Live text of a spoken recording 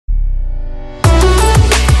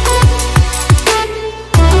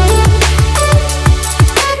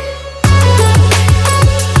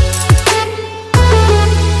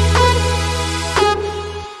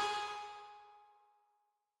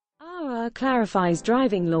clarifies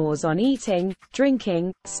driving laws on eating,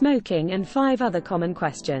 drinking, smoking and 5 other common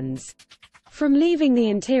questions. From leaving the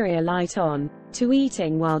interior light on, to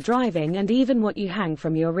eating while driving and even what you hang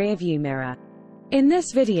from your rear-view mirror. In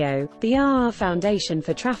this video, the RR Foundation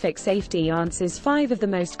for Traffic Safety answers 5 of the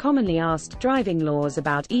most commonly asked driving laws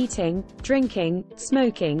about eating, drinking,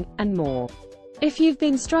 smoking, and more. If you've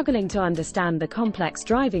been struggling to understand the complex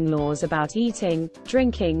driving laws about eating,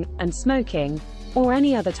 drinking, and smoking, or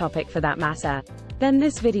any other topic for that matter, then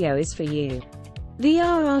this video is for you. The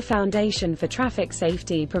RR Foundation for Traffic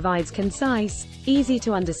Safety provides concise, easy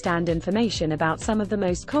to understand information about some of the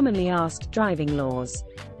most commonly asked driving laws.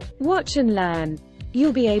 Watch and learn.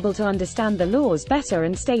 You'll be able to understand the laws better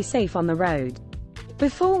and stay safe on the road.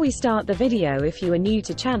 Before we start the video, if you are new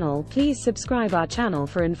to channel, please subscribe our channel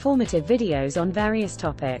for informative videos on various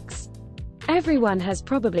topics. Everyone has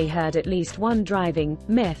probably heard at least one driving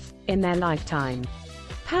myth in their lifetime.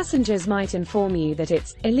 Passengers might inform you that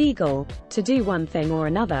it's illegal to do one thing or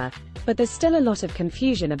another, but there's still a lot of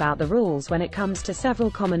confusion about the rules when it comes to several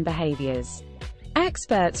common behaviors.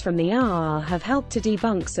 Experts from the RR have helped to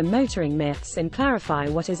debunk some motoring myths and clarify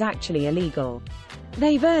what is actually illegal.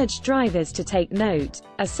 They've urged drivers to take note,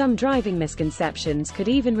 as some driving misconceptions could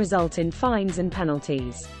even result in fines and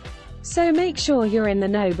penalties. So make sure you're in the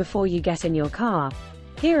know before you get in your car.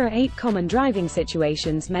 Here are 8 common driving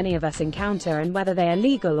situations many of us encounter and whether they are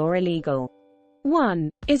legal or illegal. 1.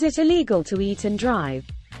 Is it illegal to eat and drive?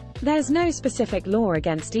 There's no specific law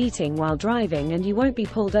against eating while driving, and you won't be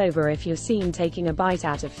pulled over if you're seen taking a bite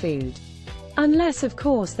out of food. Unless, of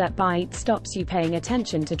course, that bite stops you paying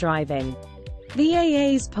attention to driving. The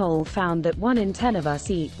AA's poll found that 1 in 10 of us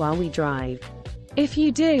eat while we drive. If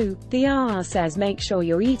you do, the RR says make sure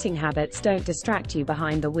your eating habits don't distract you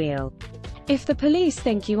behind the wheel. If the police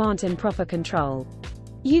think you aren't in proper control,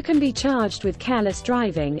 you can be charged with careless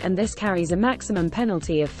driving, and this carries a maximum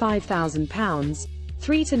penalty of £5,000,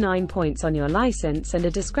 3 to 9 points on your license, and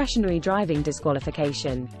a discretionary driving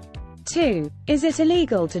disqualification. 2. Is it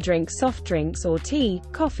illegal to drink soft drinks or tea,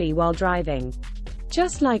 coffee while driving?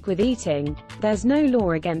 Just like with eating, there's no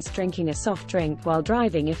law against drinking a soft drink while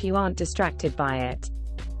driving if you aren't distracted by it.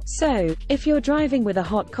 So, if you're driving with a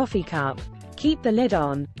hot coffee cup, keep the lid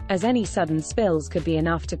on, as any sudden spills could be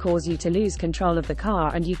enough to cause you to lose control of the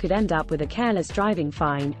car and you could end up with a careless driving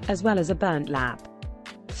fine, as well as a burnt lap.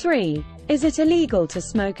 3. Is it illegal to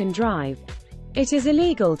smoke and drive? It is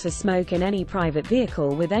illegal to smoke in any private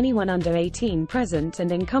vehicle with anyone under 18 present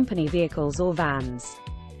and in company vehicles or vans.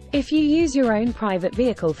 If you use your own private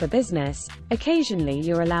vehicle for business, occasionally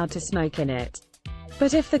you're allowed to smoke in it.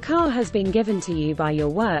 But if the car has been given to you by your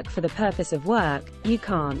work for the purpose of work, you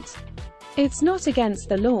can't. It's not against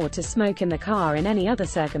the law to smoke in the car in any other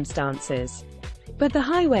circumstances. But the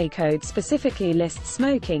Highway Code specifically lists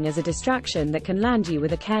smoking as a distraction that can land you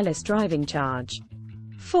with a careless driving charge.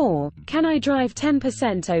 4. Can I drive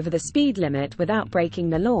 10% over the speed limit without breaking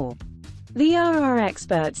the law? The RR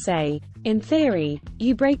experts say, in theory,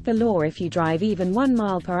 you break the law if you drive even 1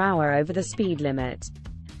 mile per hour over the speed limit.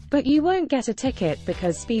 But you won't get a ticket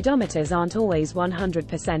because speedometers aren't always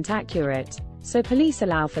 100% accurate, so police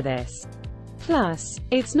allow for this. Plus,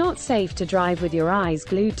 it's not safe to drive with your eyes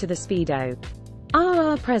glued to the speedo.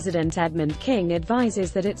 RR President Edmund King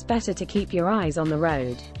advises that it's better to keep your eyes on the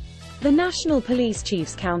road. The National Police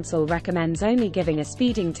Chiefs Council recommends only giving a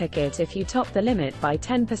speeding ticket if you top the limit by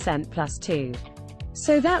 10% plus 2.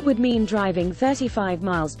 So that would mean driving 35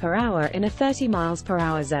 miles per hour in a 30 miles per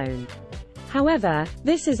hour zone. However,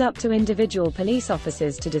 this is up to individual police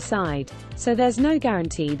officers to decide, so there's no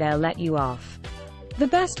guarantee they'll let you off. The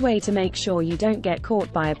best way to make sure you don't get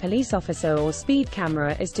caught by a police officer or speed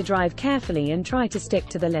camera is to drive carefully and try to stick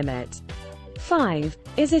to the limit. 5.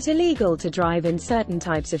 Is it illegal to drive in certain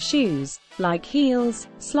types of shoes, like heels,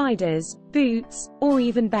 sliders, boots, or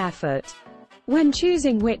even barefoot? When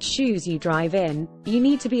choosing which shoes you drive in, you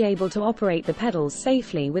need to be able to operate the pedals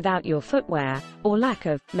safely without your footwear, or lack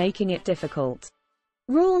of, making it difficult.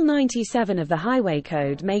 Rule 97 of the Highway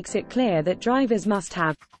Code makes it clear that drivers must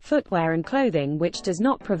have footwear and clothing which does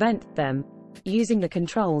not prevent them using the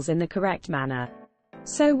controls in the correct manner.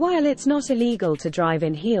 So while it's not illegal to drive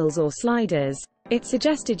in heels or sliders, it's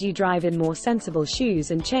suggested you drive in more sensible shoes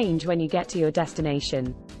and change when you get to your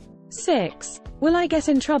destination. 6. Will I get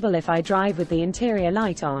in trouble if I drive with the interior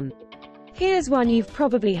light on? Here's one you've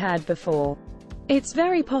probably heard before. It's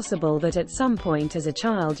very possible that at some point as a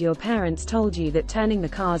child your parents told you that turning the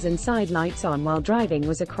car's inside lights on while driving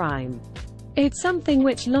was a crime. It's something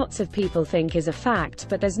which lots of people think is a fact,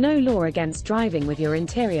 but there's no law against driving with your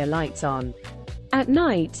interior lights on. At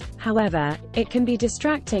night, however, it can be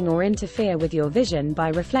distracting or interfere with your vision by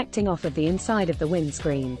reflecting off of the inside of the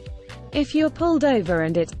windscreen. If you're pulled over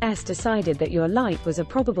and it's decided that your light was a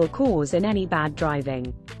probable cause in any bad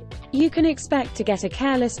driving, you can expect to get a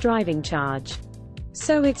careless driving charge.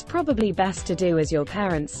 So it's probably best to do as your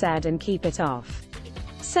parents said and keep it off.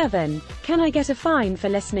 7. Can I get a fine for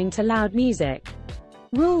listening to loud music?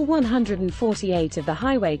 Rule 148 of the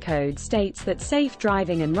Highway Code states that safe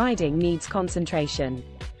driving and riding needs concentration.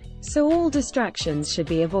 So all distractions should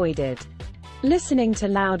be avoided. Listening to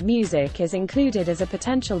loud music is included as a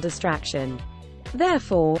potential distraction.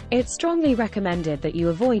 Therefore, it's strongly recommended that you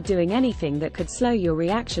avoid doing anything that could slow your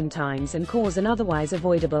reaction times and cause an otherwise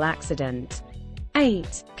avoidable accident.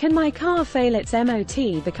 8. Can my car fail its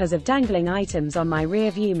MOT because of dangling items on my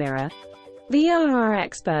rear-view mirror? The OR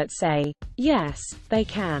experts say, yes, they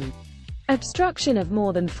can. Obstruction of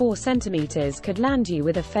more than 4 centimeters could land you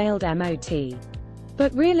with a failed MOT.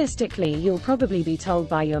 But realistically, you'll probably be told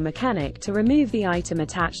by your mechanic to remove the item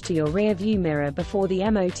attached to your rear-view mirror before the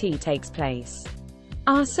MOT takes place.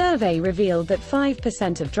 Our survey revealed that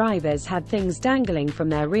 5% of drivers had things dangling from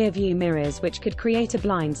their rear-view mirrors which could create a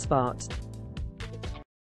blind spot.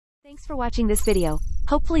 Thanks for watching this video.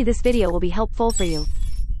 Hopefully this video will be helpful for you.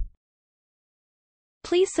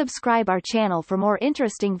 Please subscribe our channel for more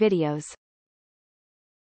interesting videos.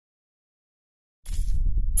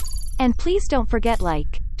 And please don't forget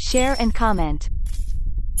like, share and comment.